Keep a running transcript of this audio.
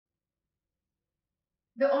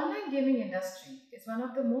The online gaming industry is one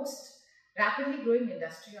of the most rapidly growing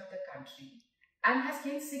industry of the country and has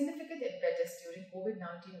gained significant impetus during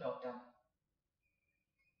COVID-19 lockdown.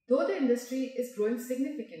 Though the industry is growing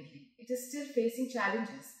significantly, it is still facing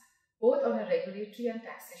challenges both on a regulatory and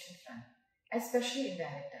taxation front, especially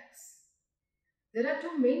indirect tax. There are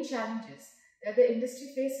two main challenges that the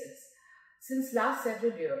industry faces since last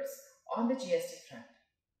several years on the GST front.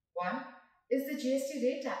 One is the GST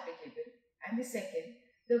rate applicable, and the second,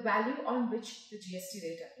 the value on which the GST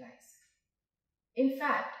rate applies. In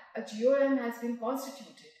fact, a GOM has been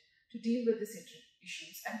constituted to deal with these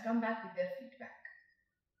issues and come back with their feedback.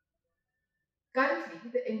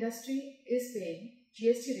 Currently, the industry is paying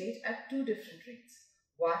GST rate at two different rates.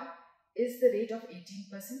 One is the rate of 18%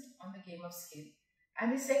 on the game of skill,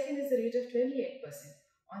 and the second is the rate of 28%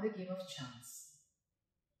 on the game of chance.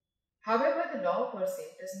 However, the law per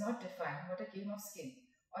se does not define what a game of skill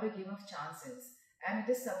or a game of chance is, and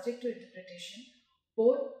it is subject to interpretation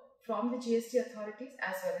both from the GST authorities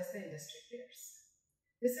as well as the industry players.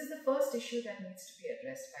 This is the first issue that needs to be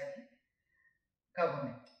addressed by the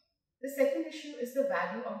government. The second issue is the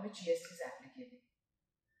value on which GST is applicable.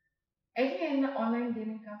 Any online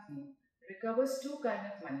gaming company recovers two kinds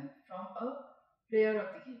of money from a player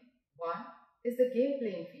of the game. One is the game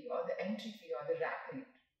playing fee or the entry fee or the rack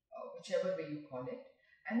rate, whichever way you call it,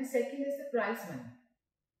 and the second is the prize money.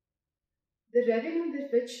 The revenue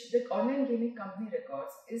which the online gaming company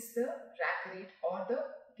records is the rack rate or the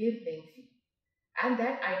game playing fee, and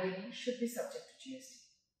that ideally should be subject to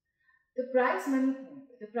GST. The prize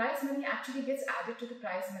money actually gets added to the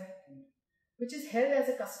prize money pool, which is held as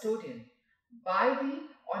a custodian by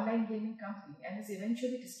the online gaming company and is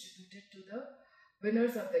eventually distributed to the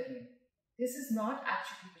winners of the game. This is not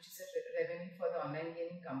actually which is a revenue for the online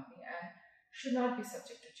gaming company and should not be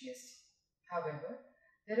subject to GST. However,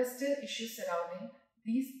 there are still issues surrounding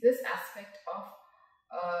this aspect of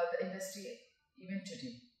the industry even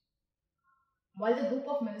today. While the group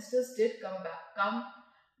of ministers did come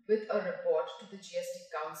with a report to the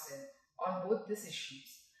GST Council on both these issues,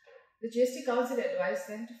 the GST Council advised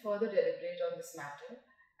them to further deliberate on this matter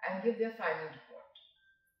and give their final report.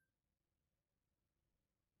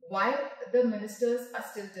 While the ministers are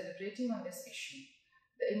still deliberating on this issue,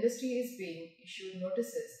 the industry is being issued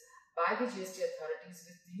notices by the GST authorities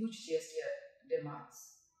with huge GST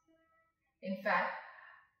demands. In fact,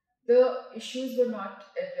 the issues were not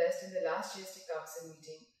addressed in the last GST Council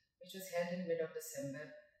meeting, which was held in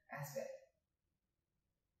mid-December as well.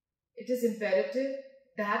 It is imperative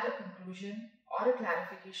that a conclusion or a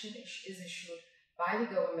clarification is issued by the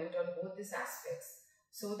government on both these aspects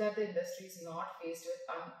so that the industry is not faced with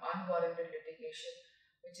unwarranted litigation,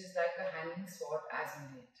 which is like a hanging sword as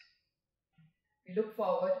in date. We look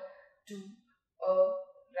forward to a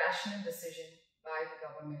rational decision by the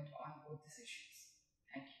government on both these issues.